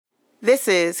This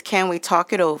is Can We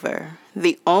Talk It Over,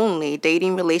 the only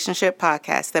dating relationship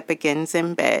podcast that begins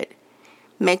in bed.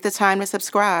 Make the time to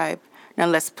subscribe. Now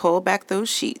let's pull back those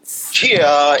sheets.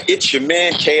 Yeah, it's your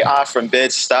man K.I. from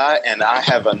Bed-Stuy, and I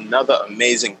have another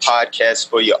amazing podcast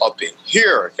for you up in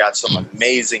here. Got some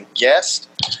amazing guests.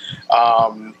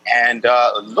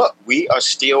 Look, we are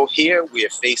still here. We are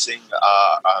facing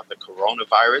the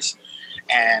coronavirus.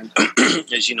 And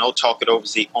as you know, Talk It Over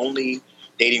is the only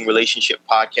dating relationship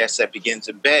podcast that begins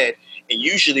in bed. And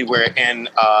usually we're in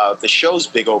the show's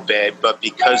big old bed, but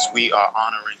because we are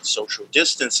honoring social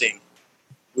distancing,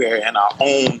 we're in our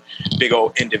own big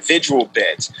old individual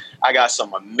beds. I got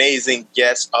some amazing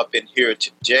guests up in here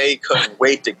today. Couldn't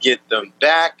wait to get them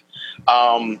back.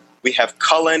 We have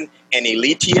Cullen and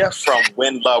Elitia from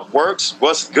When Love Works.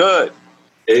 What's good?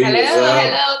 Hey,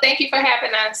 hello. Thank you for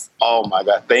having us. Oh my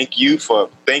God. Thank you for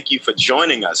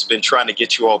joining us. Been trying to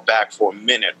get you all back for a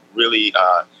minute. Really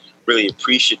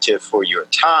appreciative for your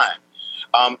time.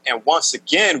 And once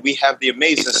again, we have the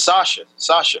amazing Sasha.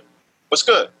 Sasha, what's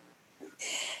good?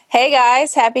 Hey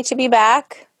guys, happy to be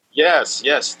back. Yes.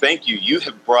 Thank you. You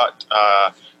have brought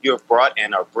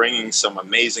and are bringing some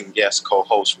amazing guest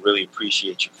co-hosts. Really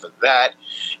appreciate you for that.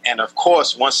 And of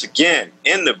course, once again,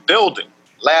 in the building,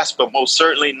 last but most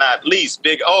certainly not least,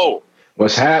 Big O.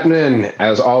 What's happening?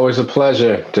 As always, a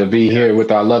pleasure to be here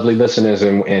with our lovely listeners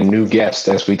and new guests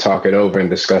as we talk it over and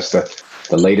discuss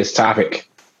the latest topic.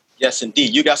 Yes,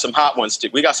 indeed. You got some hot ones.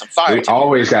 We got some fire. We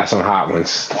always got some hot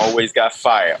ones. Always got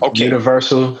fire. Okay.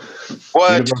 Universal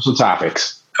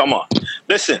topics. Come on.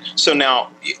 Listen, so now,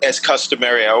 as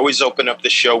customary, I always open up the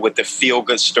show with the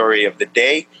feel-good story of the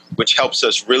day, which helps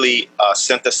us really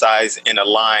synthesize and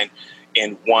align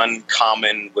in one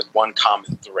common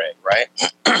thread, right?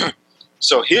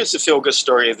 So here's the feel-good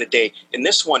story of the day. And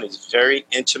this one is very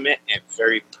intimate and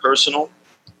very personal.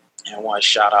 And I want to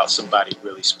shout out somebody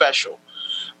really special.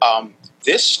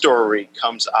 This story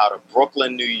comes out of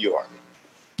Brooklyn, New York,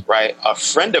 right? A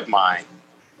friend of mine,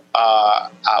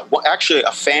 actually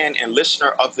a fan and listener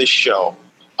of the show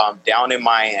down in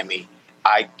Miami,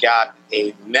 I got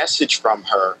a message from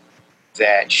her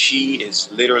that she's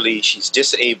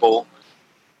disabled,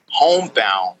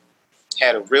 homebound,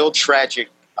 had a real tragic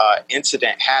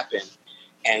incident happen,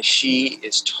 and she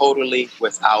is totally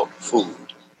without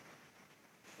food.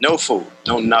 No food,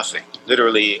 no nothing.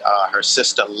 Literally, her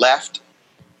sister left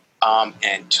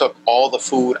and took all the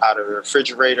food out of the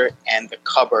refrigerator and the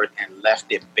cupboard and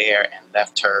left it bare and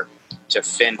left her to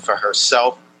fend for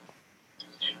herself.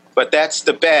 But that's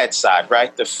the bad side,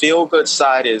 right? The feel-good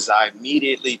side is I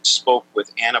immediately spoke with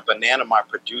Anna Banana, my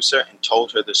producer, and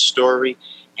told her the story,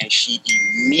 and she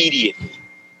immediately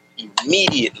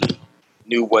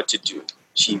knew what to do.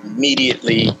 She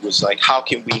immediately was like, how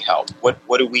can we help?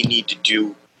 What do we need to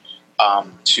do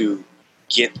to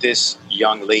get this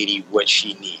young lady what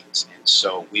she needs? And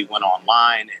so we went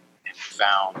online and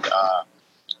found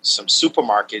some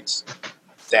supermarkets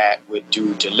that would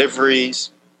do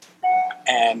deliveries.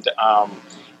 And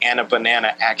Anna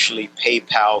Banana actually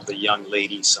PayPal'd the young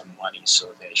lady some money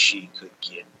so that she could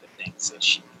get the things that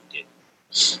she needed.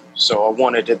 So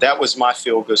that was my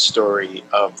feel-good story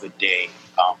of the day,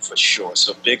 for sure.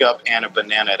 So big up Anna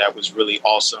Banana. That was really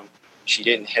awesome. She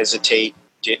didn't hesitate,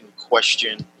 didn't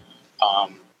question.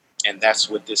 And that's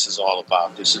what this is all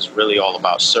about. This is really all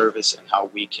about service and how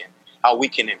we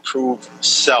can improve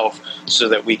self so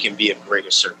that we can be of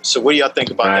greater service. So what do y'all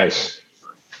think about that?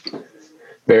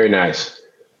 Very nice.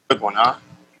 Good one, huh?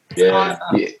 Yeah.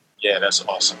 Yeah, that's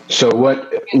awesome. So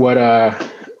what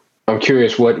I'm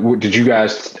curious,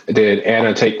 did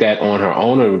Anna take that on her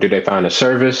own, or did they find a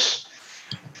service?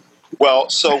 Well,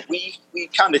 so we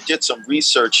kind of did some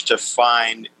research to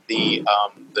find the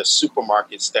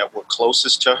supermarkets that were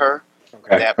closest to her.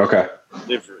 Okay.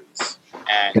 Deliveries.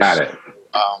 And got it.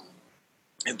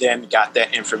 And then got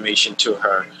that information to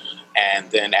her. And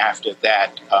then after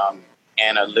that,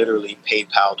 Anna literally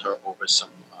PayPal'd her over some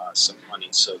money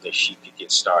so that she could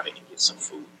get started and get some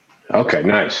food. Okay,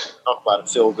 nice. Talk about a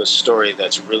feel-good story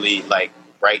that's really like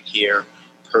right here,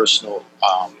 personal,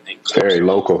 and close. Very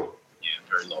local. Yeah,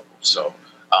 very local. So,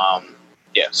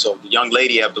 so the young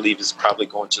lady, I believe, is probably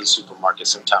going to the supermarket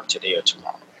sometime today or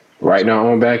tomorrow. Right in our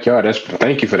own backyard.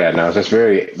 Thank you for that, Nas. That's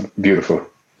very beautiful.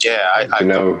 Yeah, I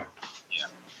know. Yeah.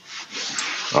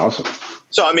 Awesome.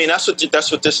 So, I mean, that's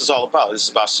what this is all about. This is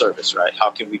about service, right?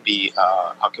 How can we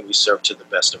serve to the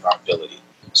best of our ability?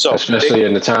 So, especially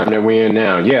in the time that we're in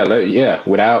now. Yeah.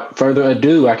 Without further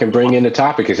ado, I can bring in the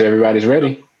topic if everybody's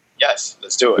ready. Yes,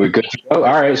 let's do it. We're good to go.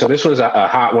 All right. So this was a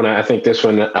hot one. I think this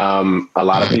one, a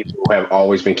lot of people have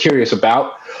always been curious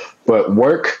about, but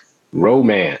work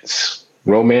romance.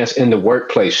 romance in the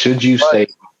workplace? Should you stay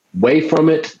away from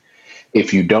it?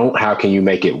 If you don't, how can you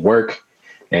make it work?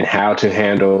 And how to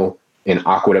handle an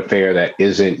awkward affair that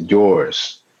isn't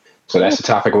yours. So that's the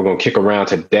topic we're going to kick around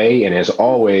today. And as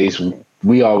always,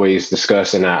 we always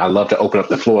discuss, and I love to open up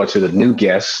the floor to the new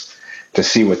guests to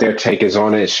see what their take is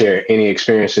on it, share any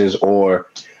experiences or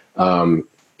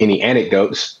any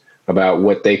anecdotes about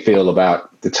what they feel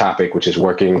about the topic, which is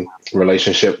working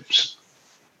relationships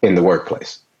in the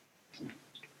workplace.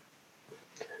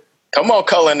 Come on,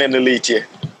 Cullen and Alicia.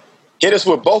 Hit us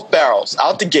with both barrels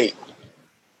out the gate.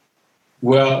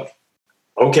 Well,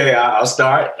 okay, I'll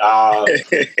start. I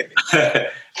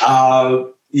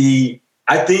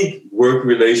think work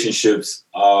relationships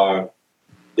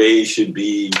they should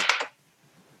be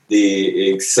the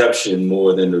exception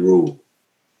more than the rule.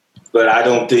 But I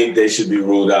don't think they should be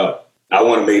ruled out. I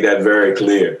want to make that very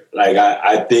clear. Like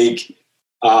I think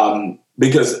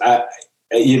because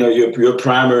your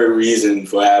primary reason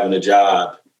for having a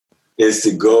job is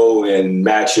to go and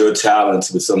match your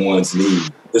talents with someone's need.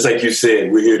 Just like you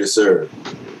said, we're here to serve.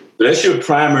 But that's your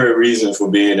primary reason for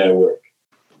being at work.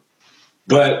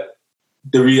 But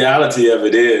the reality of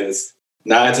it is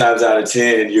 9 times out of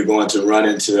 10, you're going to run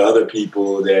into other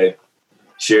people that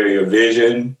share your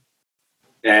vision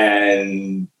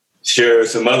and share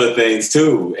some other things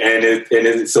too. And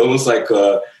it's almost like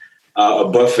a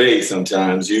buffet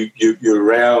sometimes. You're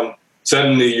around,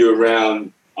 suddenly you're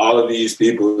around all of these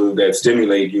people that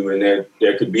stimulate you, and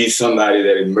there could be somebody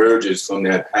that emerges from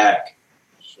that pack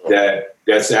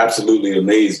that's absolutely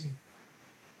amazing.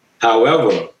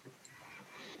 However,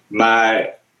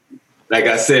 like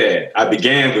I said, I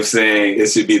began with saying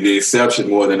it should be the exception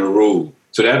more than a rule.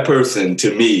 So that person,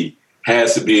 to me,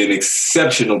 has to be an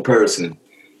exceptional person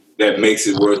that makes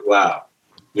it worthwhile,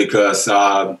 because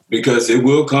it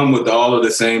will come with all of the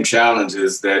same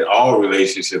challenges that all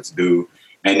relationships do.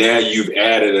 And now you've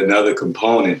added another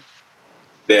component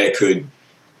that could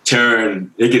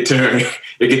turn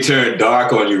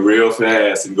dark on you real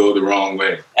fast and go the wrong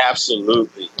way.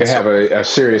 Absolutely. They have a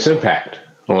serious impact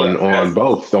on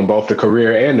both the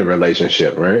career and the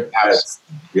relationship, right?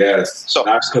 Yes. So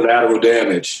not collateral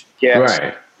damage. Yes.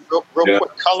 Right. Real quick,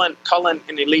 Cullen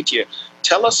and Alicia,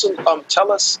 tell us,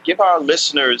 give our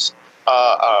listeners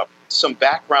some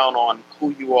background on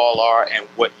who you all are and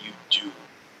what you do.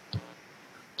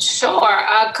 Sure.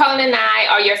 Cullen and I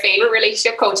are your favorite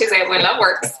relationship coaches at When Love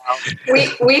Works.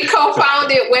 We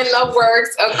co-founded When Love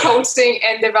Works, a coaching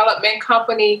and development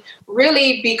company,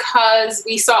 really because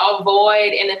we saw a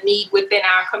void and a need within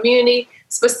our community,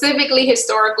 specifically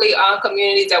historically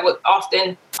communities that were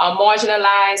often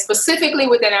marginalized, specifically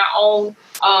within our own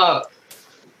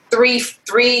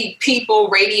three people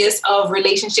radius of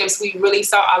relationships. We really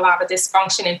saw a lot of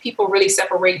dysfunction and people really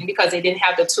separating because they didn't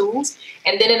have the tools.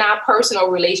 And then in our personal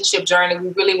relationship journey, we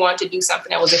really wanted to do something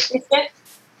that was efficient,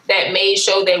 that made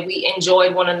sure that we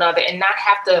enjoyed one another and not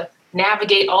have to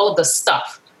navigate all of the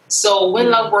stuff. So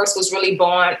When Love Works was really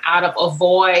born out of a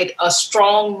void, a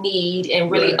strong need,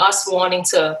 and really us wanting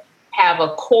to have a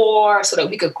core so that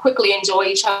we could quickly enjoy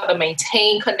each other,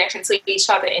 maintain connection to each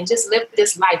other, and just live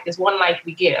this life, this one life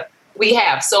we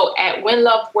have. So at When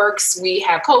Love Works, we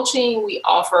have coaching, we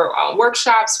offer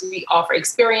workshops, we offer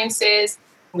experiences,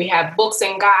 we have books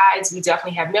and guides, we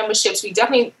definitely have memberships, we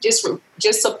definitely just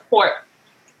support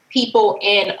people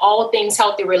in all things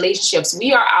healthy relationships.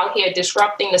 We are out here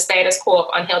disrupting the status quo of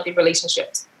unhealthy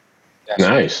relationships.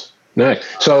 Nice.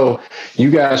 So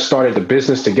you guys started the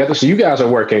business together. So you guys are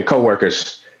working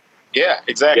co-workers. Yeah,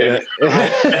 exactly.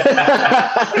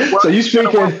 Yeah. So you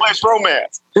speaking workplace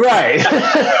romance, right?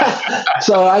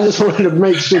 So I just wanted to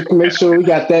make sure we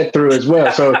got that through as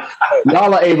well. So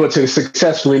y'all are able to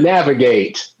successfully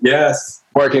navigate. Yes.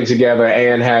 Working together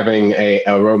and having a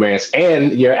romance,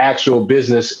 and your actual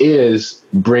business is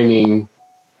bringing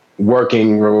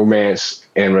working romance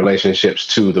and relationships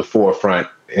to the forefront.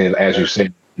 And as you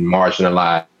said,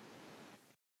 marginalized,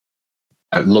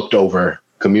 looked over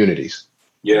communities.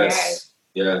 Yes.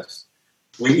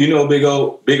 We, Big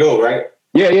O, right?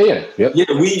 Yeah. Yep. Yeah,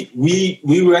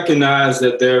 we recognize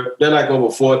that there are like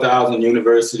over 4,000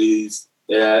 universities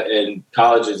and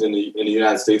colleges in the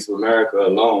United States of America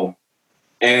alone.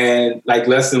 And like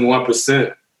less than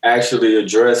 1% actually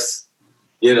address,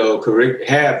 have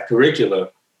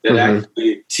curricula that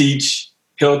actually teach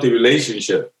healthy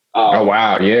relationship. Oh,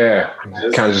 wow. Yeah.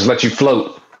 Kind of just let you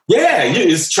float. Yeah.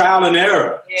 It's trial and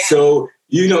error. Yeah. So,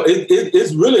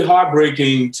 it's really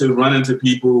heartbreaking to run into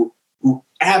people who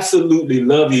absolutely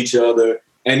love each other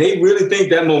and they really think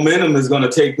that momentum is going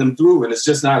to take them through, and it's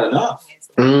just not enough. It's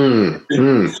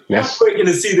heartbreaking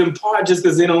to see them part just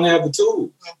because they don't have the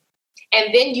tools.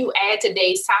 And then you add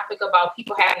today's topic about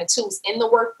people having the tools in the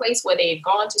workplace where they've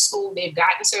gone to school, they've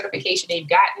gotten certification, they've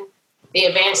gotten the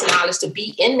advanced knowledge to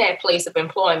be in that place of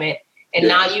employment. And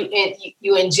now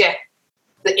you inject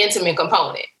the intimate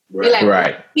component.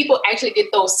 People actually get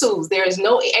those tools. There is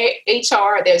no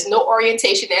HR, there's no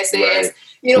orientation that says,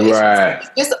 it's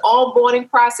just an onboarding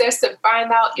process to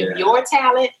find out if your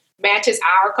talent matches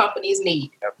our company's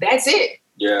need. That's it.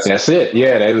 Yeah. That's it.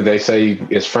 Yeah, they say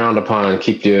it's frowned upon.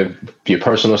 Keep your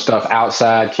personal stuff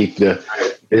outside. Keep the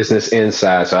business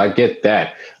inside. So I get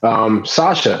that.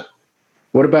 Sasha,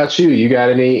 what about you? You got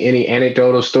any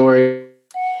anecdotal story?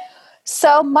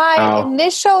 So my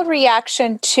initial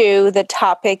reaction to the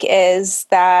topic is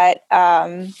that,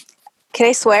 can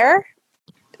I swear?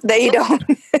 That you don't?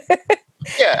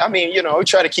 Yeah, I mean, we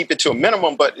try to keep it to a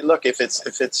minimum, but look, if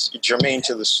it's germane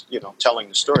to this, telling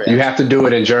the story. You have to do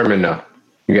it in German, though.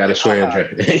 You got to swear in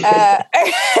German. Okay.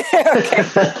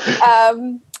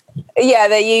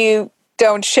 That you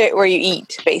don't shit where you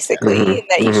eat, basically,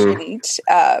 that you shouldn't.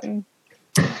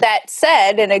 That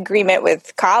said, in agreement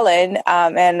with Colin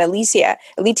and Alicia,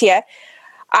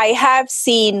 I have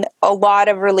seen a lot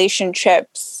of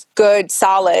relationships, good,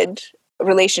 solid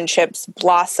relationships,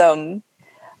 blossom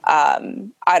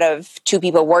out of two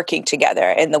people working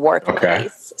together in the workplace. Okay.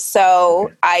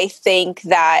 So I think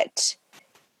that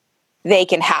they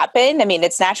can happen. I mean,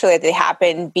 it's natural that they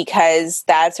happen because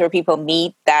that's where people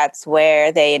meet. That's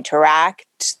where they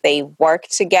interact. They work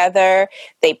together.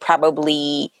 They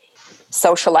probably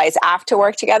socialize after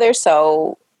work together.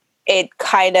 So it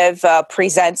kind of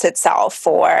presents itself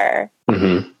for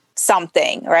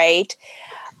something, right?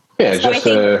 Yeah,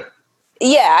 so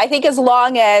I think as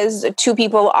long as two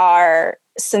people are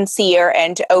sincere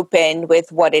and open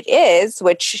with what it is,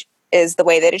 which is the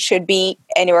way that it should be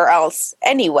anywhere else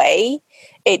anyway,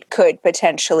 it could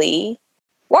potentially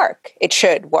work. It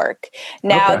should work.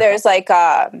 Now there's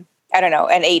an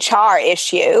HR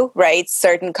issue, right?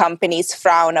 Certain companies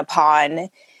frown upon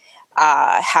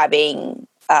having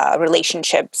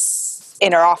relationships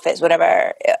in our office,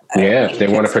 whatever. They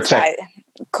want to protect.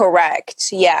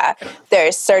 Correct. Yeah.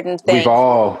 There's certain things.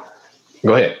 Go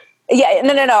ahead. Yeah,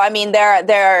 no. I mean,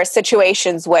 there are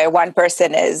situations where one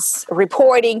person is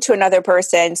reporting to another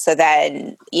person. So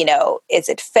then, is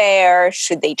it fair?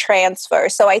 Should they transfer?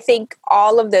 So I think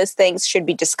all of those things should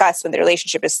be discussed when the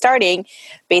relationship is starting.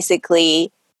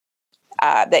 Basically,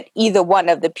 that either one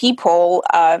of the people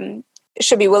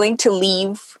should be willing to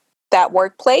leave that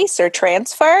workplace or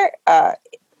transfer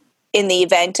in the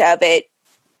event of it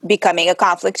becoming a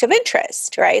conflict of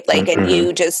interest, right? And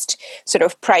you just sort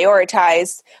of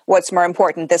prioritize what's more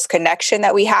important, this connection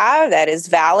that we have that is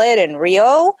valid and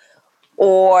real,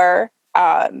 or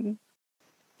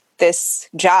this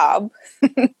job.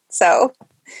 So,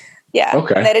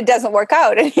 and that it doesn't work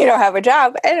out and you don't have a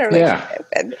job and a relationship.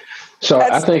 And so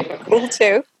I think cool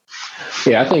too.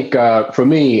 Yeah, I think for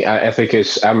me, I think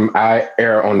I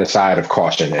err on the side of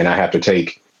caution, and I have to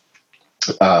take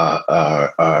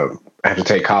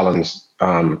Colin's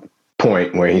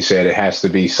point where he said it has to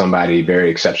be somebody very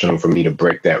exceptional for me to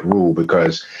break that rule,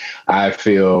 because I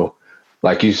feel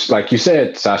like you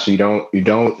said, Sasha, you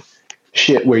don't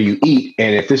shit where you eat.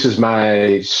 And if this is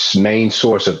my main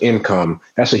source of income,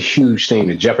 that's a huge thing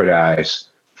to jeopardize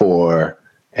for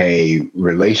a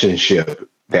relationship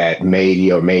that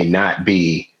may or may not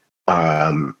be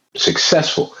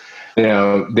successful.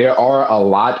 There are a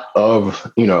lot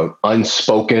of,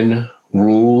 unspoken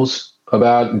rules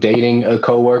about dating a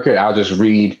coworker. I'll just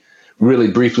read really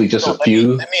briefly a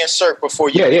few. Let me insert before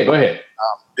you. Yeah, go ahead.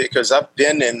 Because I've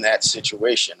been in that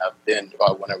situation. I've been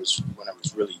when I was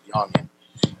really young in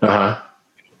a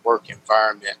work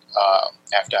environment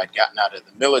after I'd gotten out of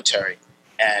the military,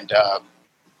 and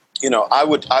I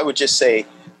would just say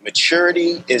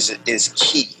maturity is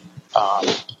key.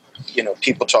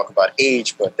 People talk about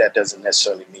age, but that doesn't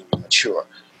necessarily mean you're mature.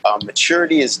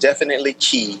 Maturity is definitely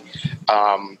key.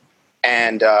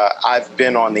 And I've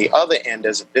been on the other end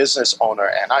as a business owner,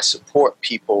 and I support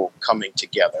people coming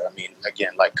together. I mean,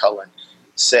 again, like Cullen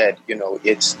said,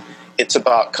 it's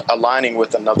about aligning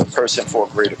with another person for a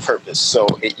greater purpose. So,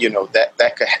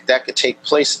 that could take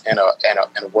place in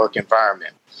a work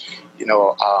environment.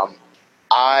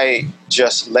 I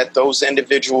just let those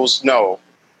individuals know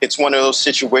it's one of those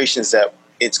situations that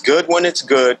it's good when it's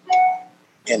good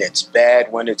and it's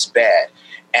bad when it's bad.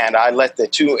 And I let the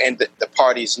two the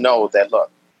parties know that,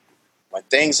 look, when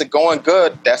things are going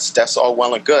good, that's all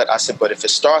well and good. I said, but if it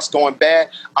starts going bad,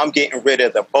 I'm getting rid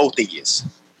of the both of you.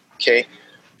 Okay.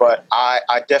 But I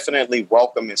definitely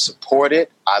welcome and support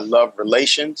it. I love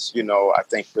relations. I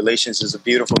think relations is a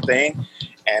beautiful thing.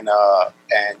 And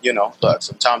you know, look,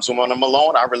 sometimes when I'm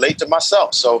alone, I relate to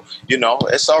myself. So, you know,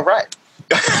 it's all right.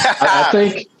 I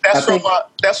think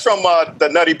that's from the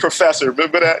Nutty Professor.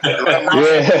 Remember that?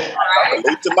 Yeah. I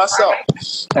relate to myself.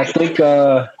 I think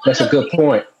that's a good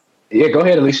point. Yeah, go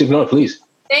ahead, Alicia. No, please.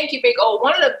 Thank you, Big O.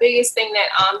 One of the biggest thing that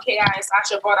K.I. and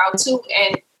Sasha brought out too,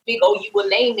 and Big O, you were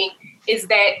naming, is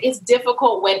that it's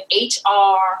difficult when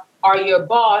HR or your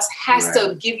boss has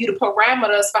to give you the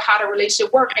parameters for how the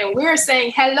relationship works. And we're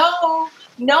saying, hello,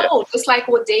 no, just like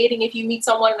with dating, if you meet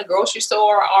someone in the grocery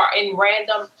store or in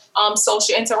random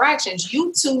social interactions,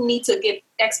 you two need to get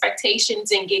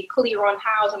expectations and get clear on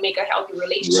how to make a healthy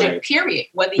relationship, period.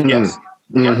 Whether you're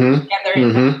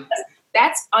together.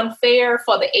 That's unfair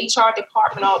for the HR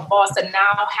department or boss to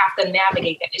now have to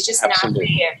navigate that. It's just not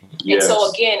fair. Yes. And so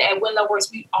again, at When Love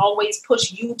Works, we always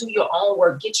push you do your own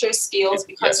work, get your skills,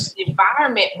 because the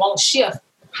environment won't shift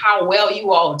how well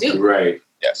you all do. Right.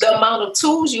 Yes. The amount of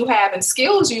tools you have and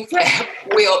skills you have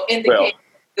will indicate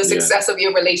the success of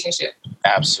your relationship.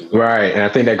 Absolutely. Right. And I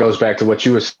think that goes back to what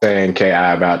you were saying,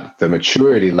 K.I., about the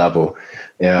maturity level.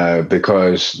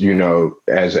 Because, you know,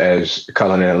 as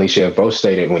Cullen and Alicia have both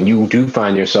stated, when you do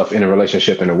find yourself in a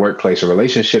relationship in a workplace, a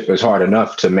relationship is hard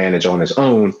enough to manage on its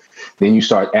own. Then you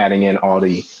start adding in all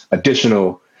the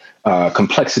additional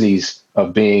complexities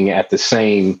of being at the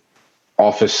same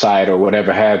office site or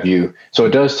whatever have you. So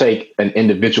it does take an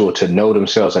individual to know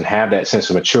themselves and have that sense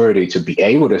of maturity to be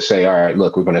able to say, all right,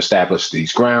 look, we're going to establish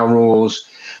these ground rules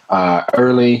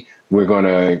early. We're going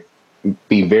to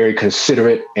be very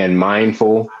considerate and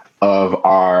mindful of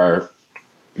our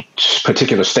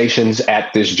particular stations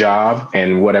at this job,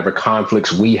 and whatever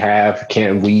conflicts we have,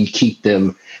 can we keep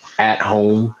them at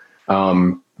home?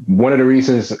 One of the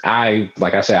reasons I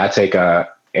take a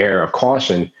air of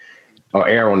caution or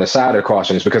err on the side of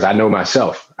caution is because I know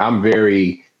myself. I'm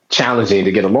very challenging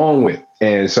to get along with.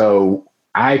 And so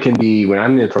I can be, when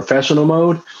I'm in professional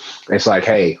mode, it's like,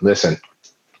 hey, listen,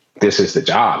 this is the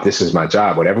job. This is my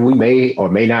job. Whatever we may or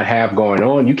may not have going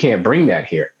on, you can't bring that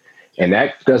here. And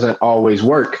that doesn't always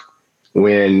work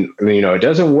when, you know, it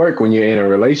doesn't work when you're in a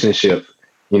relationship.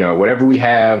 You know, whatever we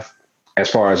have as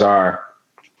far as our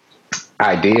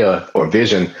idea or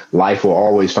vision, life will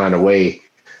always find a way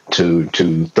to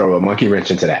throw a monkey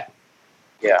wrench into that.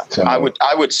 Yeah, so I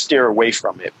would steer away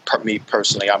from it. Me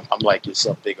personally, I'm like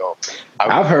yourself, Big O.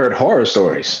 I've heard horror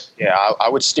stories. Yeah, I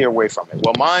would steer away from it.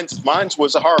 Well, mine's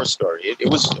was a horror story. It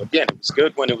was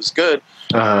good when it was good.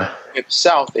 In the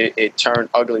South, it turned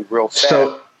ugly real fast.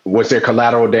 So, was there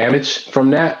collateral damage from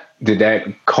that? Did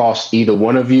that cost either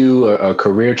one of you a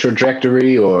career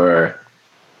trajectory, or?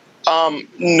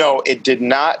 No, it did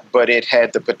not, but it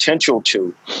had the potential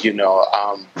to. You know,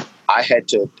 I had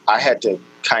to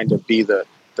kind of be the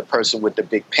person with the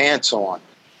big pants on,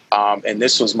 and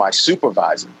this was my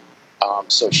supervisor.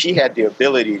 So she had the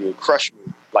ability to crush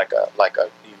me like a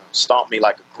stomp me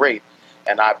like a grape,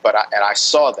 and I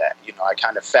saw that. You know, I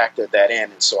kind of factored that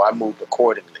in, and so I moved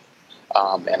accordingly,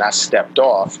 and I stepped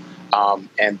off,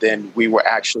 and then we were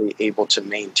actually able to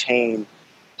maintain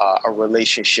a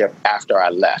relationship after I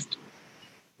left.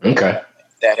 Okay.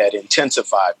 That had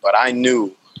intensified, but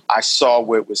I saw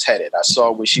where it was headed. I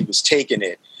saw where she was taking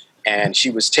it, and she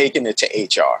was taking it to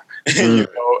HR, you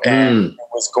know, and it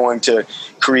was going to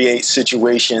create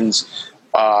situations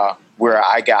where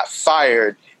I got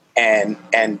fired and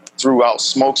threw out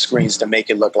smoke screens to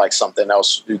make it look like something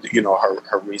else. You know,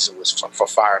 her reason was for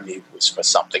firing me was for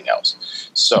something else.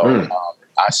 So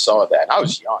I saw that. I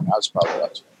was young. I was probably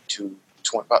about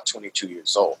 22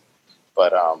 years old.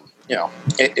 But, you know,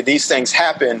 these things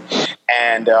happen,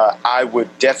 and I would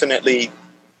definitely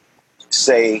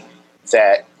say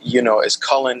that, you know, as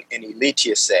Cullen and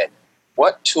Elitia said,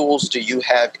 what tools do you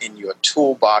have in your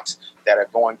toolbox that are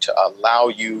going to allow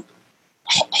you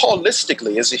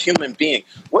holistically as a human being?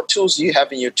 What tools do you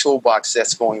have in your toolbox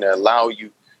that's going to allow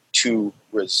you to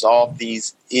resolve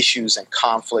these issues and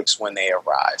conflicts when they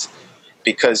arise?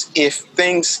 Because if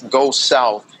things go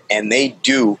south, and they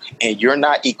do, and you're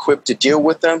not equipped to deal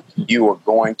with them, you are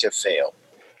going to fail.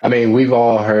 I mean, we've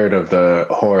all heard of the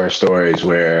horror stories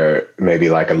where maybe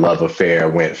like a love affair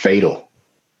went fatal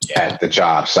at the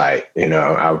job site. You know,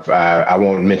 I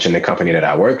won't mention the company that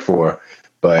I worked for,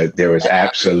 but there was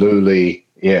absolutely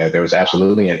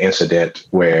an incident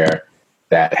where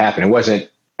that happened. It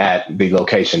wasn't at the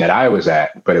location that I was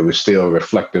at, but it was still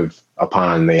reflective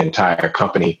upon the entire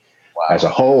company as a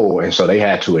whole. And so they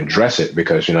had to address it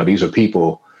because, you know, these are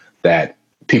people that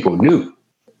people knew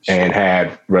and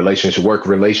had work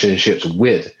relationships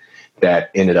with that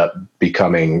ended up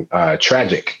becoming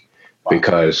tragic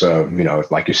because of, you know,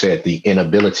 like you said, the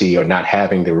inability or not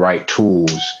having the right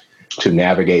tools to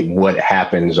navigate what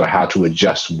happens or how to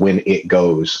adjust when it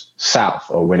goes south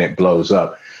or when it blows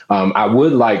up. I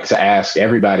would like to ask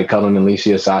everybody, Cullen,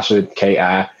 Alicia, Sasha,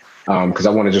 K.I., because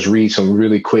I want to just read some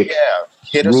really quick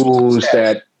rules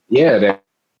that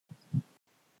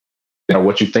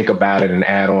what you think about it and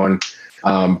add on.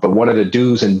 But one of the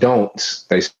do's and don'ts,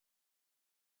 they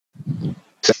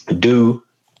do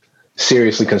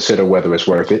seriously consider whether it's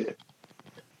worth it.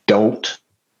 Don't.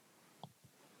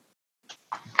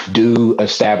 Do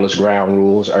establish ground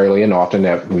rules early and often.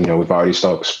 That we've already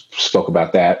spoke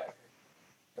about that.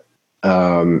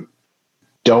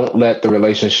 Don't let the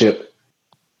relationship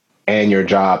and your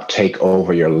job take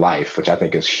over your life, which I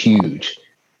think is huge.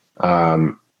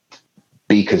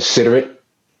 Be considerate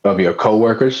of your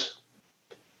coworkers,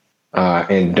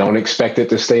 and don't expect it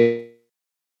to stay.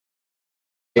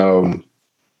 Those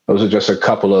are just a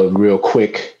couple of real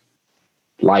quick,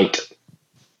 light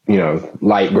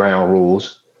ground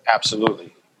rules.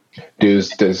 Absolutely.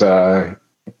 Does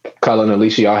Cullen,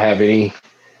 Alicia, y'all have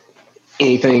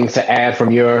anything to add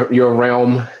from your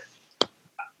realm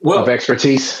of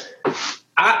expertise?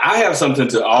 I have something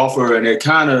to offer, and it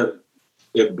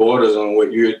borders on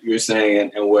what you're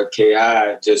saying and what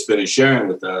K.I. just finished sharing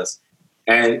with us.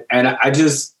 And I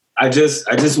just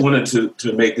wanted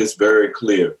to make this very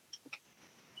clear.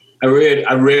 I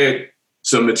read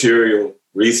some material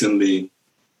recently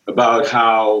about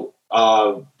how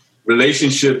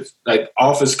relationships, like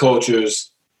office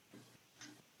cultures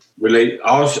in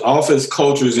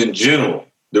general,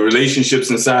 the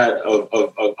relationships inside of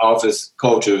office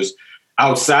cultures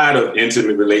outside of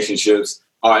intimate relationships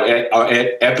are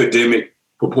at epidemic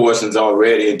proportions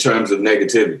already in terms of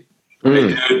negativity.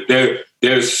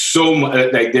 There's so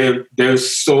much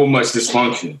there's so much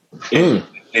dysfunction in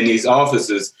these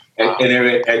offices, and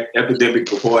they're at epidemic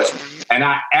proportions. And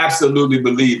I absolutely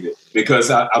believe it because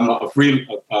I'm a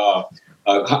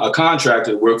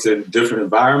contractor that works in different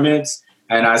environments,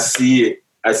 and I see it.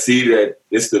 I see that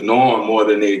it's the norm more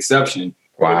than the exception.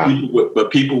 Wow!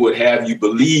 But people would have you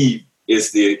believe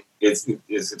it's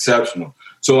exceptional.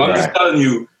 So I'm just telling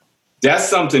you, that's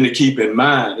something to keep in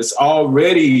mind. It's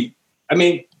already. I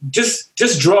mean,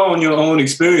 just draw on your own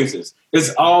experiences.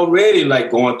 It's already like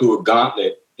going through a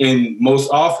gauntlet in most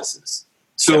offices.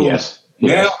 So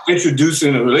now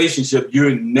introducing a relationship,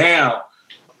 you're now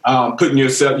putting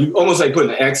yourself. You almost like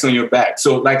putting an X on your back.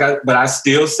 So but I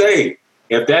still say,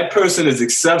 if that person is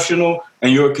exceptional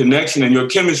and your connection and your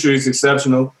chemistry is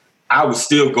exceptional, I would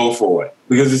still go for it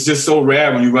because it's just so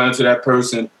rare when you run into that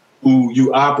person who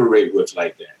you operate with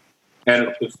like that.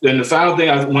 And then the final thing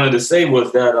I wanted to say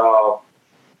was that,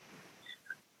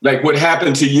 like what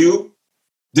happened to you,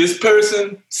 this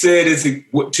person said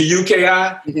to you,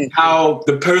 K.I., how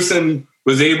the person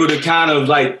was able to kind of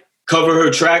like cover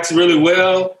her tracks really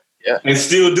well and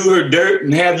still do her dirt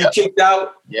and have you kicked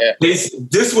out. Yeah. That's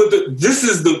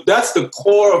the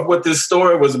core of what this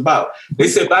story was about. They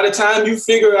said by the time you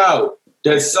figure out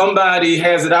that somebody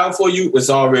has it out for you,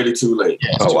 it's already too late.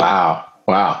 Yeah,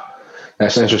 Wow.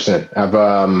 That's interesting.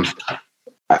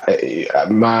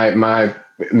 My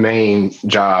main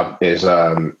job is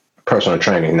personal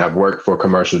training. I've worked for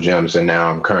commercial gyms, and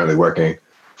now I'm currently working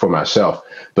for myself.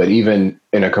 But even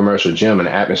in a commercial gym, an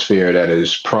atmosphere that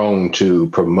is prone to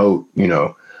promote,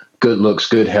 good looks,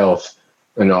 good health,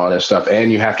 and all that stuff.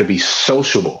 And you have to be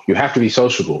sociable. You have to be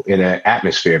sociable in that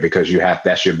atmosphere because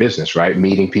that's your business, right?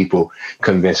 Meeting people,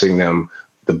 convincing them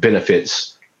the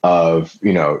benefits of,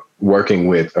 working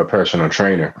with a personal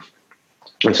trainer.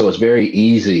 And so it's very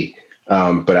easy.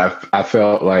 But I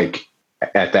felt like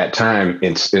at that time,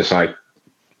 it's like,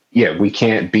 we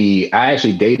can't be. I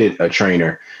actually dated a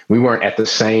trainer. We weren't at the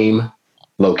same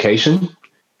location.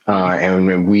 And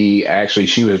when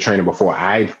she was a trainer before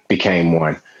I became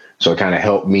one. So it kind of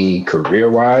helped me career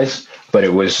wise, but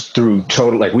it was through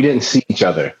we didn't see each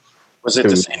other. Was it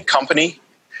the same company?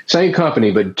 Same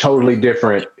company, but totally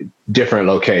different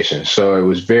locations. So it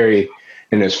was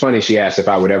and it's funny. She asked if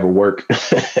I would ever work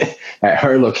at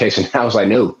her location. I was like,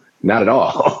 no, not at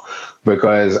all.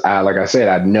 Because like I said,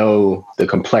 I know the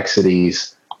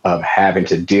complexities of having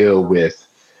to deal with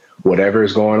whatever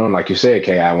is going on. Like you said,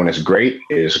 K.I., when it's great,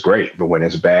 it's great. But when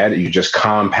it's bad, you just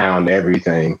compound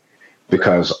everything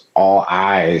because all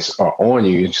eyes are on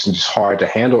you. It's just hard to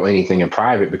handle anything in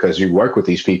private because you work with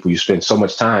these people. You spend so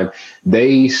much time.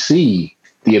 They see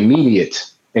the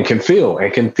immediate and can feel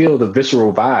the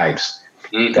visceral vibes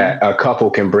that a couple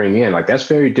can bring in. Like that's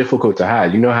very difficult to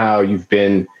hide. You know how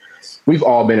we've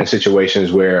all been in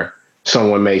situations where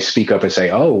someone may speak up and say,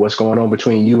 oh, what's going on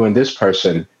between you and this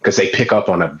person? Because they pick up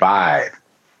on a vibe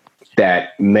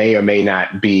that may or may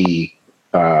not be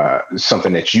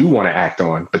something that you want to act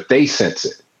on, but they sense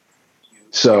it.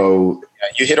 So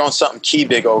you hit on something key,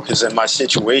 Big O, because in my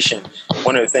situation,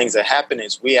 one of the things that happened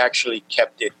is we actually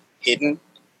kept it hidden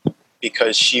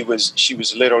because she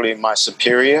was literally my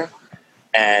superior,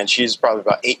 and she's probably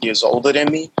about 8 years older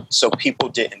than me. So people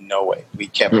didn't know it. We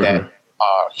kept that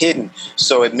hidden.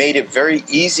 So it made it very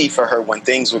easy for her when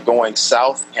things were going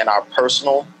south in our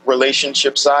personal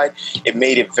relationship side. It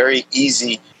made it very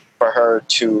easy for her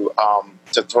to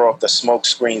throw up the smoke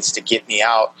screens to get me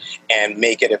out and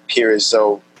make it appear as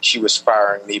though she was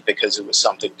firing me because it was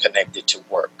something connected to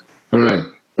work. Right?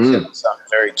 It was something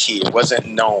very key. It wasn't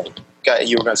known.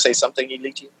 You were going to say something,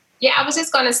 Elitia? Yeah, I was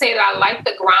just going to say that I like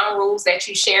the ground rules that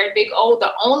you shared, Big O.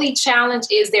 The only challenge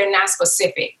is they're not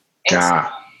specific. And so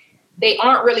they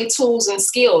aren't really tools and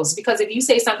skills, because if you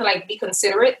say something like be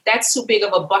considerate, that's too big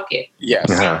of a bucket. Yes.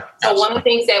 So one of the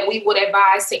things that we would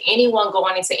advise to anyone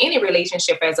going into any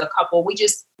relationship as a couple, we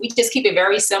just keep it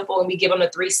very simple, and we give them the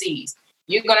 3 C's.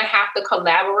 You're going to have to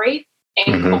collaborate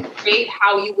and co-create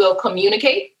how you will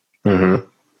communicate.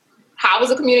 How is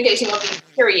the communication going to be,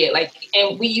 period?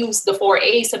 And we use the 4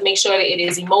 A's to make sure that it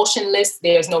is emotionless.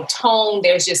 There's no tone.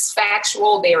 There's just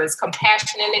factual. There is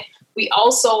compassion in it. We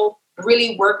also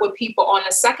really work with people on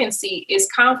the 2nd C is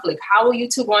conflict. How are you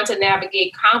two going to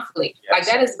navigate conflict? Yes.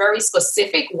 That is very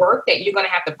specific work that you're going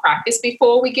to have to practice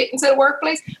before we get into the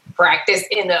workplace. Practice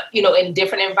in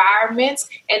different environments.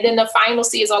 And then the final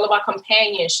C is all about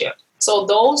companionship. So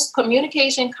those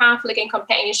communication, conflict, and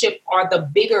companionship are the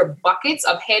bigger buckets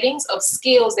of headings of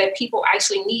skills that people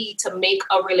actually need to make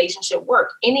a relationship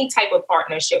work. Any type of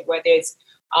partnership, whether it's,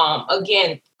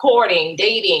 courting,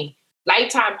 dating,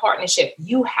 lifetime partnership,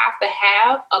 you have to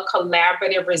have a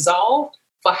collaborative resolve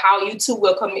for how you two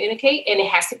will communicate. And it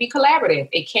has to be collaborative.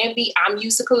 It can't be, I'm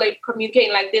used to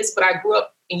communicating like this, but I grew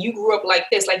up and you grew up like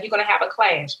this, like you're going to have a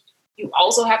clash. You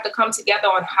also have to come together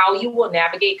on how you will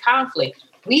navigate conflict.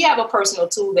 We have a personal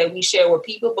tool that we share with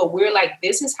people, but we're like,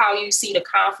 this is how you see the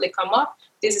conflict come up.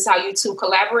 This is how you two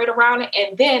collaborate around it.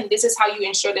 And then this is how you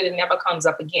ensure that it never comes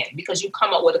up again, because you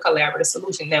come up with a collaborative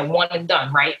solution that one and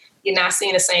done, right? You're not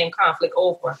seeing the same conflict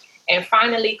over. And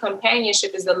finally,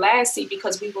 companionship is the last C,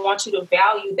 because we want you to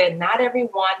value that not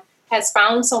everyone has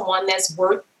found someone that's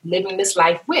worth living this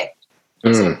life with.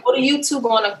 So what are you two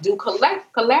going to do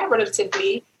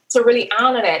collaboratively to really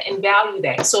honor that and value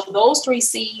that? So those 3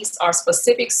 C's are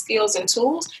specific skills and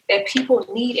tools that people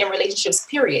need in relationships,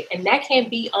 period. And that can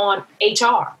be on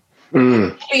HR. It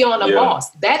can be on a boss.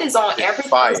 That is on every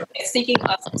person that's seeking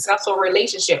a successful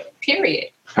relationship, period.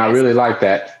 I really like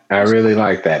that.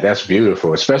 That's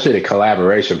beautiful, especially the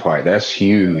collaboration part. That's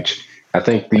huge. I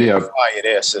think, fire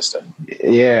there, sister.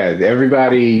 Yeah,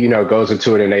 everybody, goes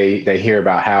into it and they hear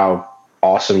about how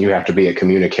awesome you have to be at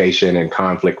communication and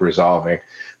conflict resolving,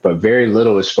 but very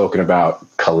little is spoken about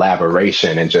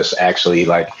collaboration and just actually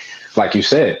like you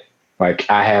said, like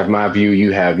I have my view,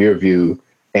 you have your view,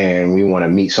 and we want to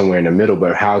meet somewhere in the middle.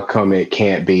 But how come it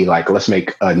can't be like, let's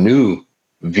make a new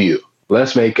view?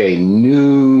 Let's make a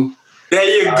new. There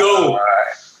you go.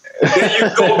 There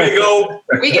you go, Big O.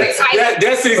 We get excited.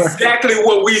 That's exactly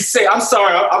what we say. I'm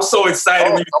sorry. I'm so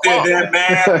excited when you said that,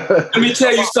 man. Let me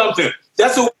tell you something.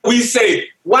 That's what we say.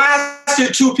 Why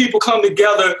should 2 people come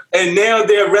together and now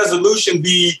their resolution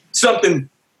be something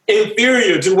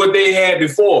inferior to what they had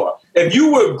before? If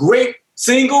you were great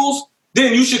singles,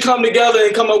 then you should come together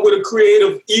and come up with a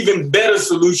creative, even better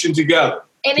solution together.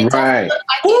 And it doesn't look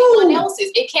like anyone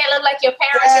else's. It can't look like your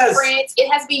parents and friends.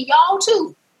 It has to be y'all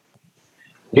too.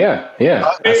 Yeah. I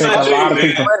think a lot of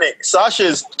people.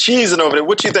 Sasha's cheesing over there.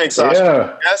 What you think, Sasha?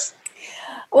 Yeah. Yes.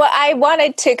 Well, I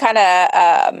wanted to kind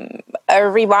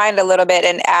of rewind a little bit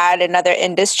and add another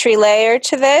industry layer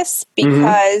to this,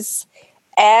 because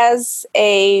as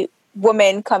a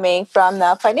woman coming from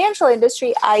the financial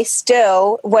industry,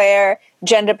 where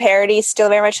gender parity is still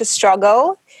very much a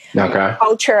struggle. Okay.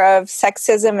 Culture of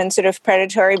sexism and sort of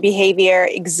predatory behavior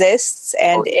exists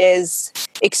and is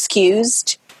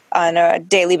excused on a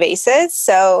daily basis.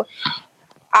 So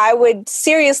I would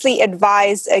seriously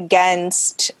advise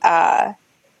against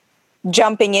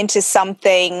jumping into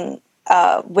something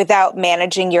without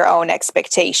managing your own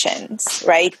expectations,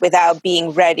 right? Without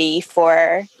being ready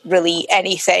for really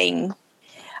anything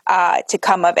to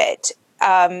come of it.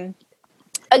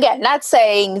 Again, not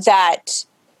saying that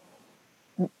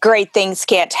great things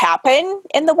can't happen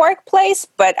in the workplace,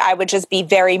 but I would just be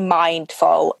very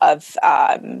mindful of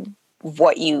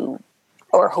what you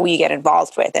or who you get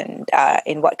involved with and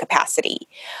in what capacity.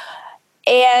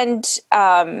 And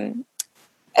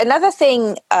another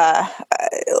thing,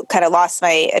 kind of lost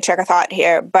my track of thought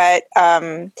here, but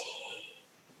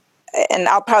and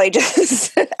I'll probably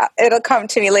just, it'll come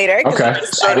to me later. Okay.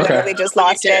 I literally just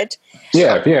lost it.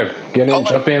 Yeah. Get in,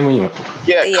 jump in when you want.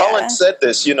 Yeah, Colin said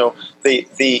this,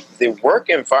 the work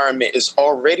environment is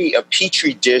already a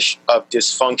petri dish of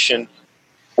dysfunction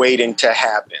waiting to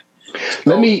happen.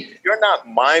 So if you're not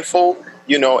mindful,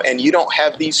 and you don't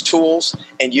have these tools,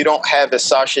 and you don't have, as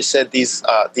Sasha said, these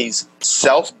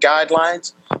self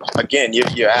guidelines, again,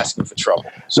 you're asking for trouble.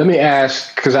 Let me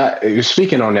ask, because you're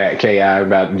speaking on that, Ki,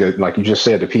 about like you just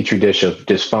said, the petri dish of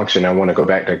dysfunction. I want to go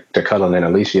back to Cullen and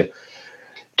Alicia.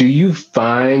 Do you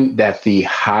find that the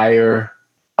higher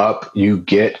up you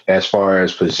get as far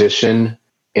as position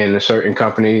in certain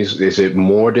companies, is it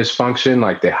more dysfunction?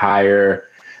 Like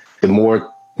the more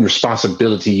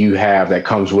responsibility you have that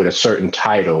comes with a certain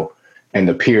title and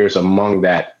the peers among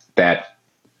that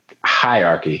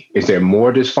hierarchy, is there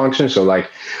more dysfunction? So like,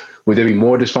 would there be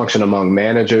more dysfunction among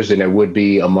managers than there would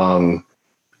be among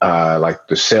like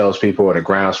the salespeople or the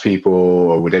groundspeople,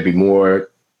 or would there be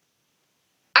more?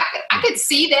 I could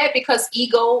see that because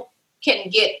ego can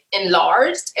get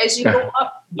enlarged as you go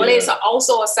up, but it's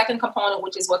also a second component,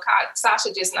 which is what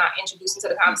Sasha just not introduced into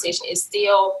the conversation, is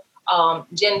still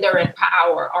gender and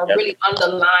power are really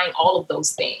underlying all of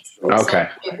those things. Okay.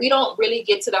 So if we don't really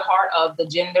get to the heart of the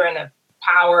gender and the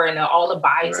power and all the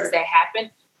biases that happen,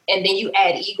 and then you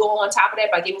add ego on top of that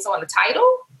by giving someone a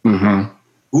title,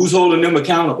 who's holding them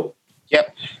accountable?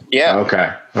 Yep. Yeah.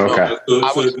 Okay.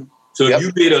 So if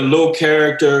you get a low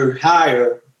character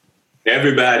hire,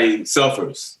 everybody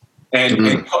suffers.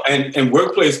 And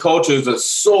workplace cultures are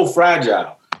so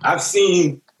fragile. I've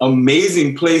seen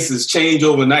amazing places change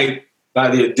overnight by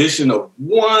the addition of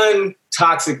one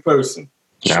toxic person.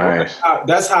 Nice.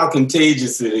 That's how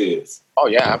contagious it is. Oh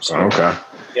yeah, absolutely. Okay.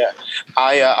 Yeah,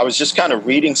 I was just kind of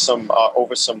reading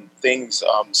over some things,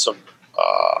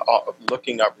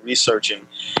 looking up, researching,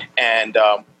 and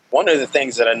one of the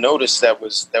things that I noticed that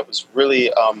was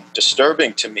really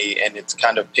disturbing to me, and it's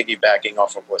kind of piggybacking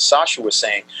off of what Sasha was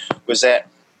saying, was that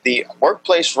the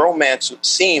workplace romance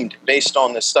seemed, based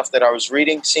on the stuff that I was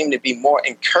reading, seemed to be more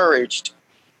encouraged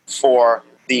for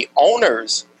the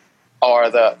owners or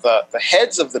the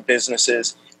heads of the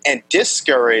businesses, and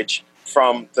discouraged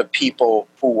from the people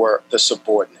who were the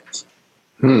subordinates.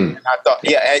 And I thought,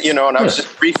 and I was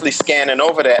just briefly scanning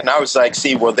over that, and I was like,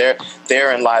 see, well,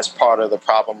 therein lies part of the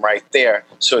problem right there.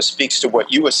 So it speaks to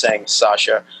what you were saying,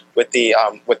 Sasha, with the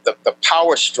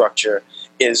power structure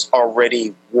is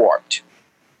already warped.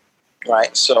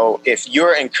 Right. So if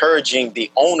you're encouraging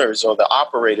the owners or the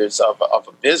operators of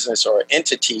a business or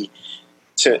entity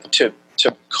to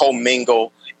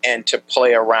commingle and to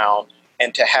play around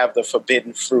and to have the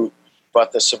forbidden fruit,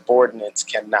 but the subordinates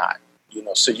cannot,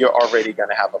 so you're already going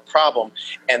to have a problem.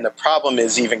 And the problem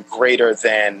is even greater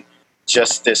than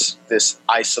just these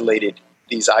isolated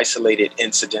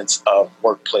incidents of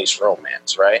workplace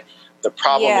romance. Right. The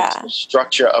problem is the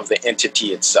structure of the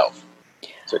entity itself.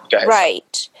 So, go ahead.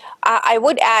 Right. I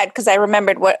would add, because I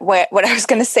remembered what I was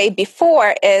going to say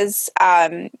before, is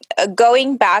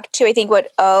going back to, I think,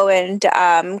 what O and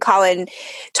Colin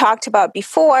talked about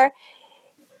before.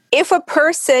 If a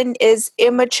person is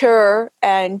immature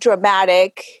and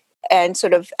dramatic and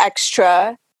sort of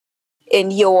extra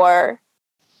inside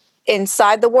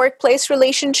the workplace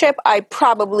relationship, I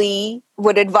probably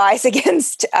would advise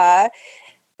against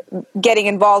getting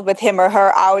involved with him or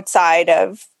her outside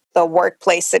of the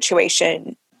workplace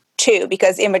situation too,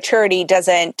 because immaturity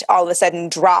doesn't all of a sudden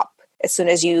drop as soon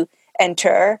as you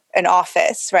enter an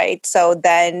office, right? So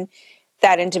then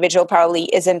that individual probably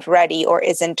isn't ready or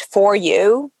isn't for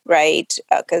you, right?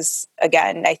 Because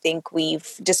again, I think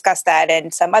we've discussed that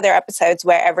in some other episodes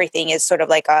where everything is sort of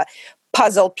like a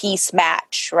puzzle piece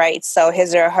match, right? So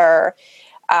his or her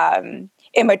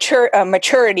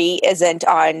maturity isn't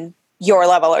on your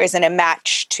level or isn't a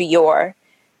match to your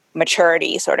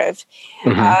maturity, sort of.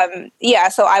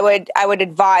 So I would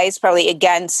advise probably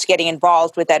against getting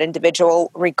involved with that individual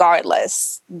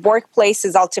regardless. Workplace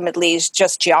is ultimately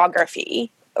just geography,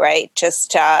 right?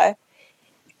 Just a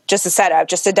setup,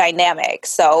 just a dynamic.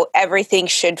 So everything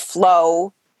should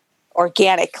flow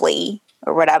organically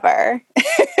or whatever.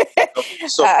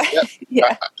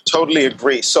 I totally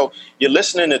agree. So you're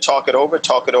listening to Talk It Over.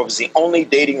 Talk It Over is the only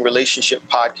dating relationship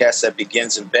podcast that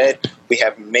begins in bed. We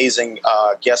have amazing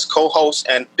guest co-hosts.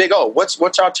 And Big O,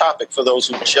 what's our topic for those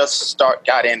who just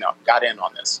got in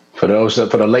on this? For the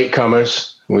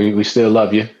latecomers, we still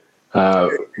love you.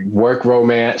 Work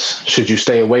romance. Should you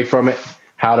stay away from it?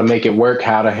 How to make it work?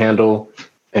 How to handle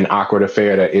an awkward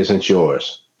affair that isn't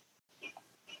yours?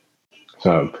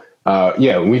 So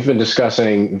we've been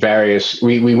discussing various.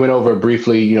 We went over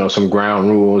briefly, some ground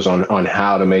rules on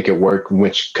how to make it work,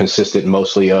 which consisted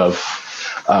mostly of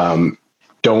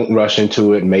don't rush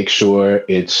into it. Make sure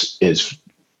it's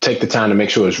take the time to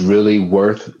make sure it's really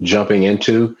worth jumping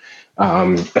into.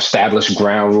 Establish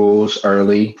ground rules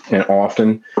early and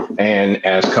often, and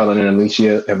as Cullen and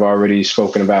Alicia have already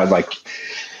spoken about, like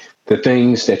the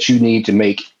things that you need to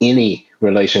make any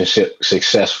relationship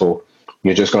successful.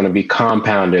 You're just going to be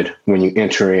compounded when you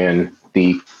enter in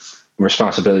the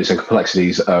responsibilities and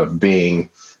complexities of being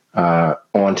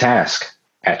on task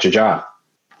at your job.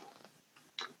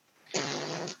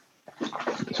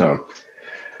 So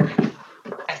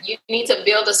you need to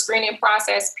build a screening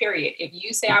process, period. If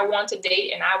you say I want to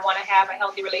date and I want to have a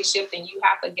healthy relationship, then you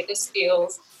have to get the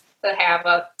skills to have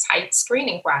a tight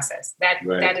screening process. That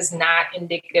is not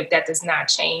indicative. That does not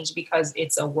change because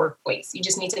it's a workplace. You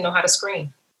just need to know how to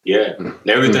screen. Yeah,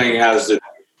 everything has to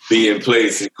be in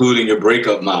place, including your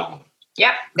breakup model.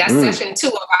 Yep, that's session 2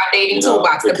 of our dating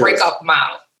toolbox, the breakup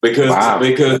model.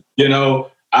 Because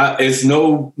it's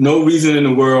no reason in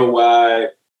the world why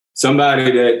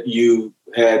somebody that you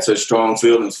had such strong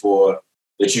feelings for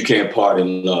that you can't part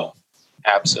in love.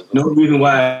 Absolutely, no reason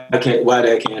why that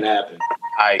can't happen.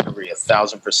 I agree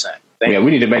 1,000%. We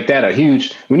need to make that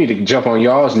we need to jump on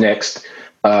y'all's next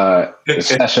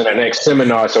session or next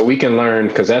seminar so we can learn,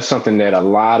 because that's something that a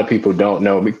lot of people don't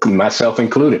know, myself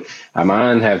included.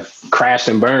 Mine have crashed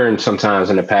and burned sometimes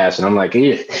in the past, and I'm like,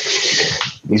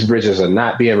 these bridges are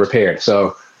not being repaired.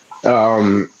 So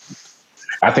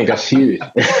I think that's huge.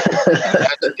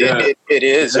 It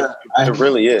is. It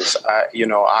really is.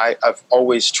 I've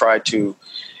always tried to.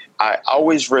 I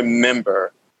always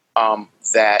remember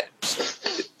that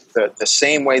the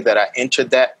same way that I entered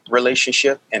that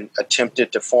relationship and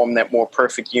attempted to form that more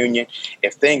perfect union,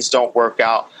 if things don't work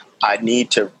out, I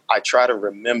try to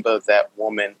remember that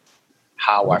woman,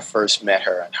 how I first met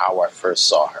her and how I first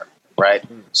saw her, right?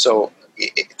 So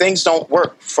things don't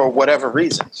work for whatever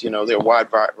reasons. There are a wide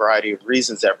variety of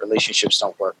reasons that relationships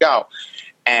don't work out.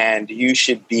 And you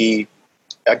should be,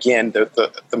 again,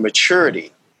 the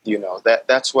maturity,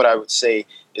 that's what I would say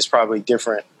is probably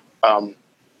different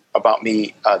about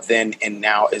me then and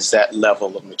now, is that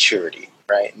level of maturity,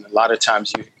 right? And a lot of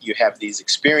times you have these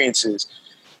experiences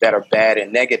that are bad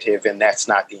and negative, and that's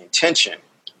not the intention,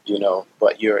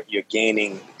 but you're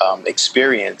gaining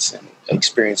experience, and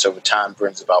experience over time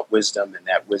brings about wisdom, and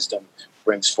that wisdom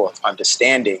brings forth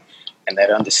understanding, and that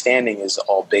understanding is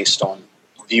all based on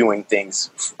viewing things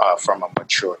from a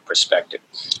mature perspective.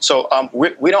 So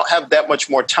we don't have that much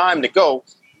more time to go.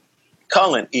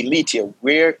 Cullen, Elitia,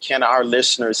 where can our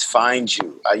listeners find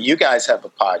you? You guys have a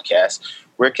podcast.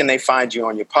 Where can they find you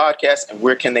on your podcast, and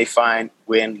where can they find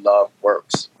When Love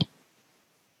Works?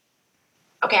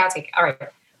 Okay, I'll take it. All right.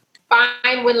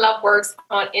 Find When Love Works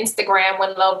on Instagram,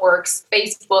 When Love Works,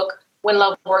 Facebook, When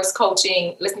Love Works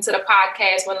Coaching. Listen to the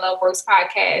podcast, When Love Works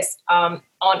Podcast,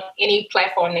 on any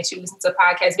platform that you listen to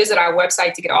podcasts. Visit our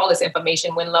website to get all this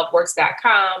information,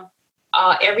 whenloveworks.com.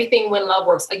 Everything When Love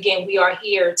Works. Again, we are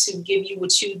here to give you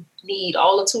what you need,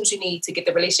 all the tools you need to get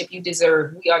the relationship you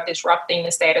deserve. We are disrupting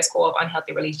the status quo of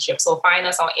unhealthy relationships. So find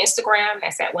us on Instagram.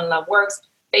 That's at When Love Works.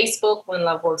 Facebook, When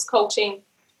Love Works Coaching.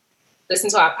 Listen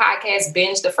to our podcast,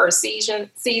 binge the first season,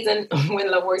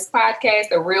 When Love Works Podcast,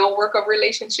 The Real Work of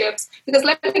Relationships. Because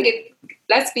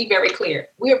let's be very clear.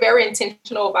 We are very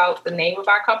intentional about the name of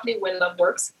our company, When Love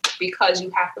Works, because you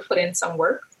have to put in some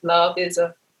work. Love is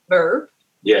a verb.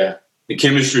 Yeah. The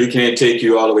chemistry can't take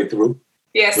you all the way through.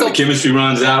 Yeah. So when the chemistry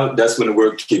runs out, that's when the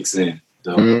work kicks in.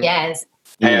 So yes.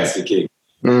 That's the kick.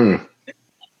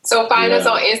 So find us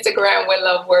on Instagram, When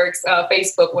Love Works,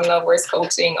 Facebook, When Love Works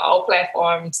Coaching, all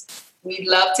platforms. We'd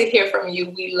love to hear from you.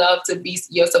 We love to be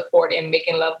your support in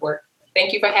making love work.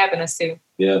 Thank you for having us too.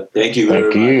 Yeah, thank you very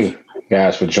much. Thank you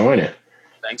guys for joining.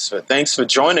 Thanks for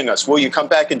joining us. Will you come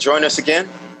back and join us again?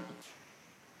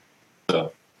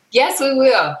 Yes, we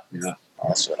will. Yeah.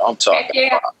 That's what I'm talking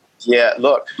about. Yeah,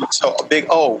 look. So a big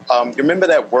you remember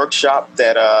that workshop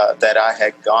that I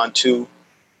had gone to?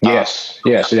 Yes.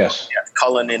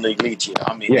 Cullen and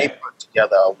Elitia. They put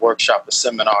together a workshop, a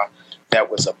seminar that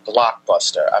was a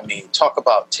blockbuster. Talk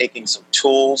about taking some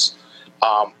tools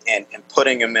and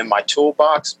putting them in my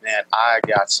toolbox. Man, I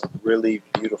got some really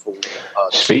beautiful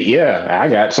I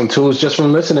got some tools just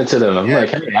from listening to them. I'm like,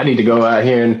 hey, I need to go out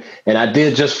here and I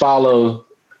did just follow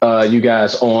you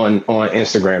guys on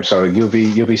Instagram, so you'll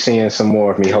be seeing some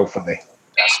more of me, hopefully.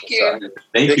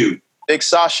 Thank you. Big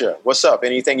Sasha, what's up?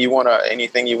 Anything you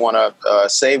wanna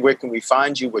say? Where can we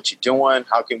find you? What you doing?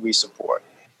 How can we support?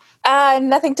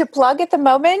 Nothing to plug at the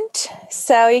moment.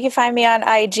 So you can find me on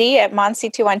IG at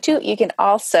Monsi212. You can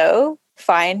also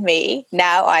find me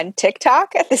now on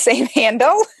TikTok at the same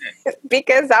handle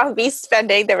because I'll be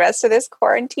spending the rest of this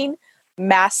quarantine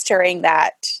mastering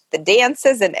that, the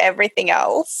dances and everything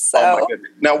else. So. Oh my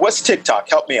goodness. Now, what's TikTok?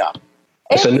 Help me out.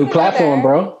 It's a new platform,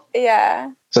 bro.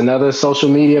 Yeah. It's another social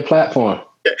media platform.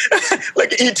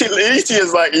 Like ET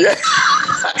is like, yeah.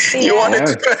 You wanted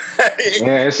to.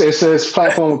 Yeah, it's a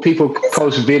platform where people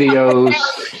post videos.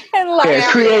 And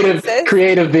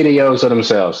creative videos of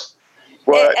themselves.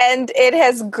 And it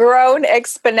has grown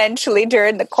exponentially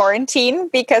during the quarantine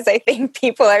because I think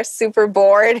people are super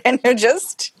bored and they're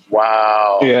just...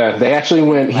 Wow. Yeah, they actually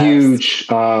went huge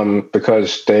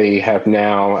because they have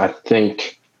now, I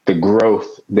think, the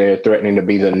growth, they're threatening to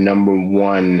be the number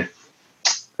one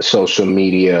social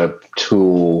media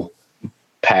tool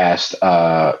past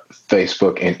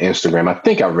Facebook and Instagram. I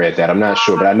think I read that. I'm not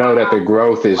sure, but I know that the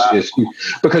growth is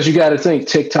because you got to think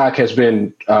TikTok has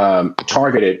been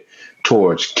targeted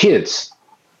towards kids.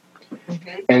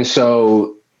 Mm-hmm. And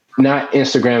so not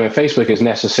Instagram and Facebook is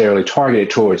necessarily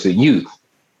targeted towards the youth,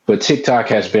 but TikTok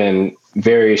has been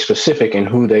very specific in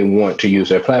who they want to use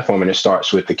their platform. And it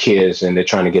starts with the kids, and they're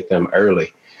trying to get them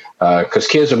early because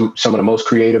kids are some of the most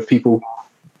creative people.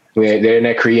 They're in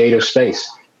that creative space.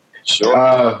 Sure.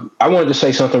 I wanted to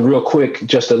say something real quick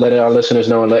just to let our listeners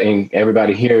know and letting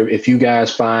everybody hear. If you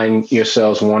guys find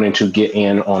yourselves wanting to get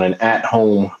in on an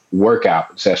at-home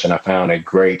workout session, I found a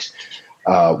great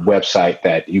website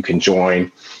that you can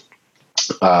join.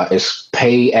 It's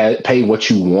pay what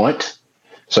you want.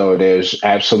 So there's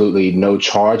absolutely no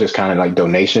charge. It's kind of like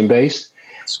donation based.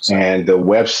 And the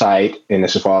website, and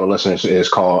this is for all the listeners, is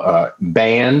called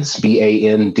Bands,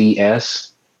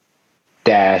 BANDS -Bells,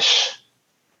 that's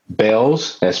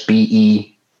BELLES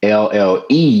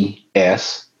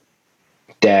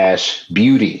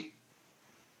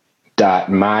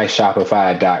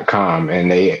 -beauty.myshopify.com.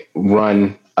 And they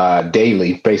run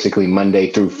daily, basically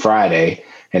Monday through Friday.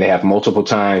 And they have multiple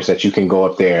times that you can go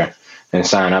up there and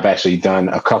sign. I've actually done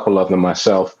a couple of them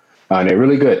myself. And they're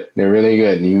really good. They're really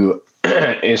good.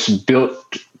 It's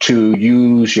built to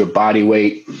use your body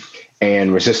weight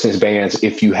and resistance bands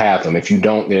if you have them. If you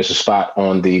don't, there's a spot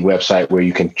on the website where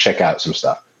you can check out some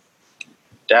stuff.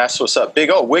 That's what's up. Big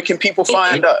O, where can people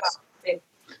find us?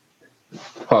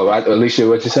 Oh, Alicia,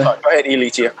 what'd you say? Go ahead,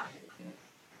 Elitia.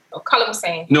 Oh, Colin was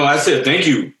saying. No, I said thank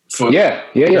you. Yeah,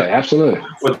 absolutely.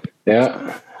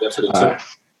 Yeah.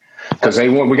 Because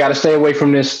we got to stay away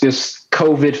from this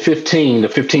COVID-15, the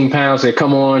 15 pounds that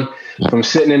come on from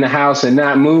sitting in the house and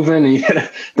not moving.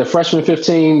 The freshman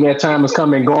 15, that time was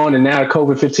coming and gone, and now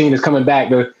COVID-15 is coming back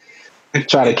to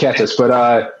try to catch us. But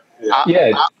I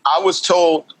was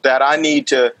told that I need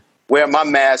to wear my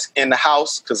mask in the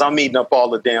house because I'm eating up all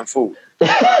the damn food.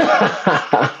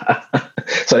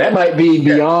 So that might be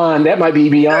beyond. That might be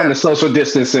beyond the social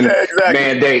distancing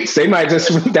mandates. They might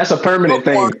that's a permanent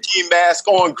thing. Quarantine mask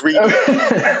on, greet all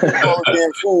the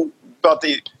damn food. About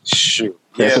to shoot.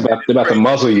 They're about to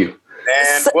muzzle you.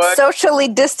 Man, socially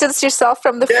distance yourself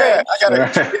from the fridge. I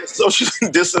gotta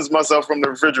socially distance myself from the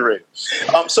refrigerator.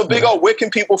 So Big O, where can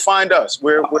people find us?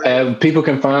 Where people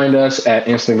can find us at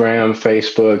Instagram,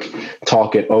 Facebook,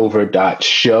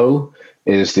 talkitover.show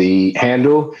is the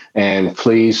handle. And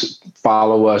please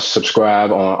follow us,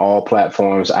 subscribe on all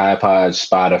platforms, iPod,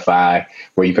 Spotify,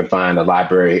 where you can find a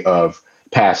library of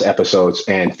past episodes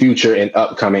and future and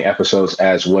upcoming episodes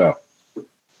as well.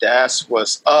 That's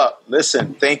what's up.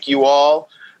 Listen, thank you all.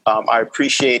 I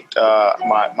appreciate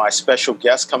my special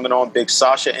guest coming on, Big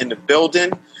Sasha in the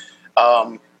building,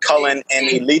 Cullen and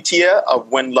Elitia of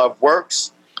When Love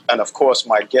Works, and of course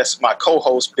my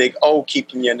co-host Big O,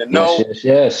 keeping you in the know.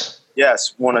 Yes.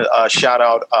 Want to shout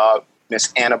out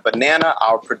Miss Anna Banana,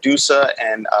 our producer,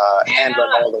 and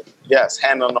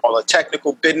handling all the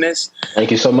technical business.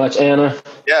 Thank you so much, Anna.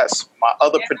 Yes, my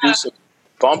other producer,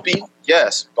 Bumpy.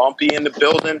 Yes, Bumpy in the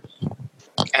building.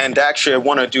 And actually, I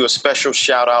want to do a special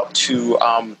shout out to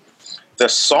the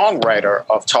songwriter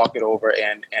of Talk It Over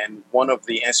and one of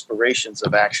the inspirations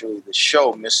of actually the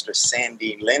show, Mr.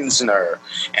 Sandy Linsner.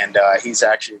 And he's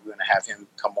actually going to have him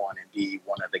come on and be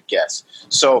one of the guests.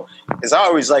 So, as I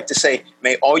always like to say,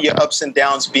 may all your ups and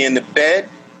downs be in the bed.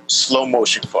 Slow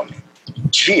motion for me.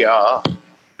 Gia.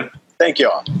 Thank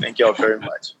y'all. Thank y'all very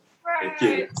much. Thank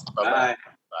you. Bye-bye.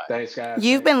 Thanks, guys.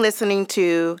 You've been listening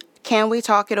to Can We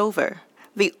Talk It Over,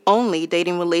 the only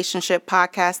dating relationship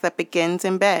podcast that begins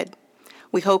in bed.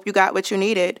 We hope you got what you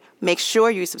needed. Make sure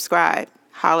you subscribe.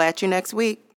 Holla at you next week.